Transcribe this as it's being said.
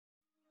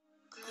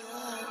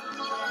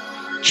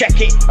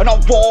Check it, and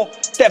I'm raw,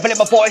 devil in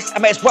my voice, I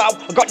may as well,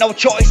 I got no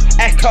choice.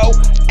 Echo,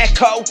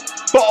 echo,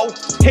 bow,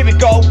 here we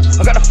go,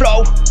 I got the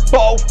flow,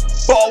 bow,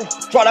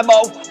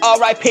 Geronimo,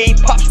 R.I.P,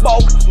 Pop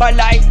Smoke, my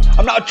life,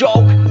 I'm not a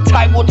joke,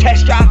 time will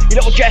test ya, you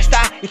little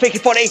jester, you think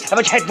you're funny, I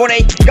made your head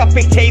runny, you got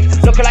big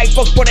teeth, looking like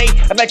Bugs Bunny,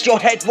 I made your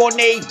head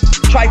runny,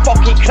 try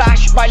fucking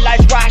clash, my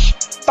life's rash,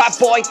 bad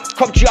boy,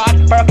 come to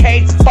yard,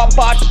 barricade,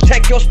 bombard,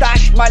 take your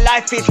stash, my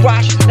life is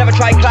rash, never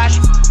try clash,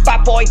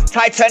 bad boy,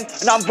 titan,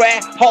 and I'm rare,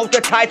 hold the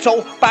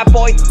title, bad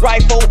boy,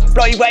 rifle,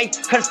 blow your way,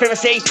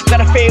 conspiracy,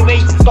 got a theory,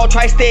 don't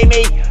try steer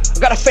me, I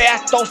got a fear,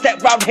 don't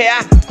step round here,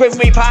 Grim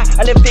Reaper,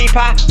 I live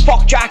deeper,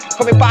 fuck Jack,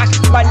 coming back,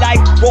 my life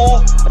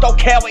raw, I don't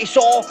care what you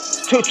saw,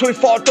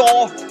 224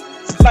 door,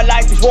 my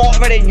life is rawer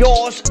than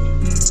yours.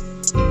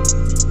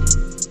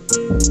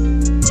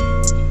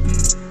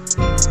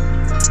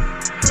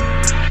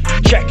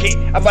 Check it,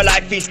 and my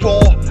life is raw.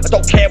 I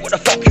don't care what the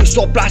fuck you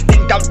saw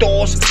blasting down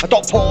doors. I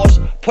don't pause,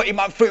 put him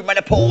on through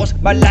menopause.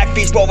 My life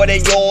is rawer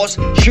than yours.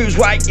 Choose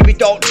right if you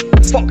don't.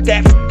 Fuck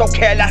death, don't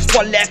care, last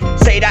one left.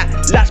 Say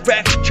that, last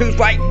breath, choose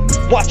right.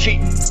 Watch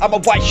it, I'm a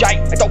white shite.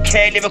 I don't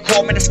care,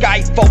 lyrical, I'm in the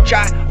sky. Vulture,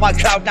 I'm on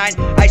cloud nine.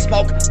 I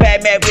smoke, Bear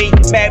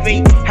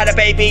Mary had a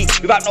baby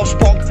without no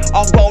spunk.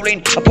 I'm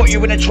rolling, I put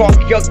you in the trunk.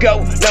 Your girl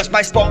loves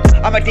my spunk.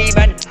 I'm a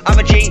demon, I'm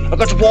a G. I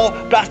go to war,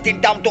 blasting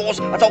down doors.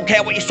 I don't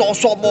care what you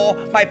saw more.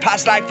 My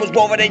past life was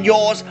rawer than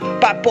yours.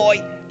 Bad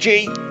boy,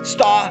 G,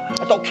 star,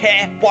 I don't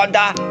care.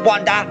 Wonder,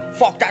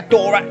 fuck that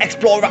Dora,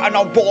 explorer, and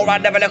I'm raw. I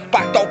never look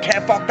back, don't care,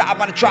 fuck that,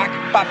 I'm on the track.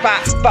 Buster,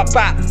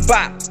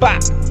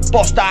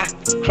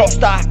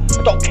 cluster,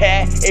 I don't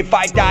care if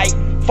I die.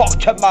 Fuck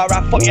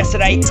tomorrow, fuck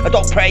yesterday, I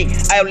don't pray,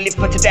 I only live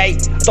for today.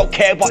 I don't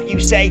care what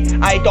you say,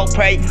 I don't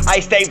pray, I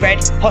stay red,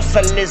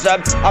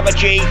 hustleism, I'm a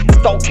G,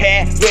 don't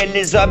care,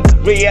 realism,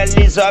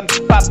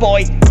 bad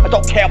boy, I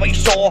don't care what you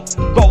saw,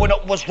 growing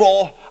up was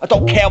raw, I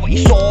don't care what you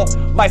saw,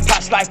 my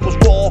past life was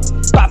raw,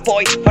 bad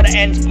boy, for the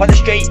ends, on the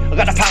street, I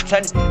got a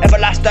pattern,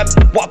 everlasting,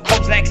 what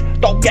comes next,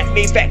 don't get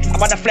me vexed,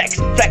 I'm on the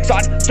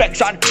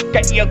flex on,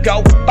 get your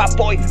go, bad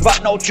boy,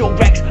 got no dual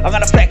Rex, I'm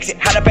gonna flex it,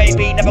 had a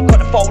baby, never cut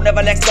the phone,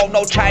 never let go,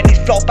 no Chinese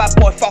flow, bad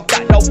boy, fuck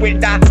that, no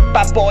window,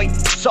 bad boy,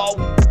 so,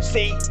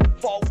 see,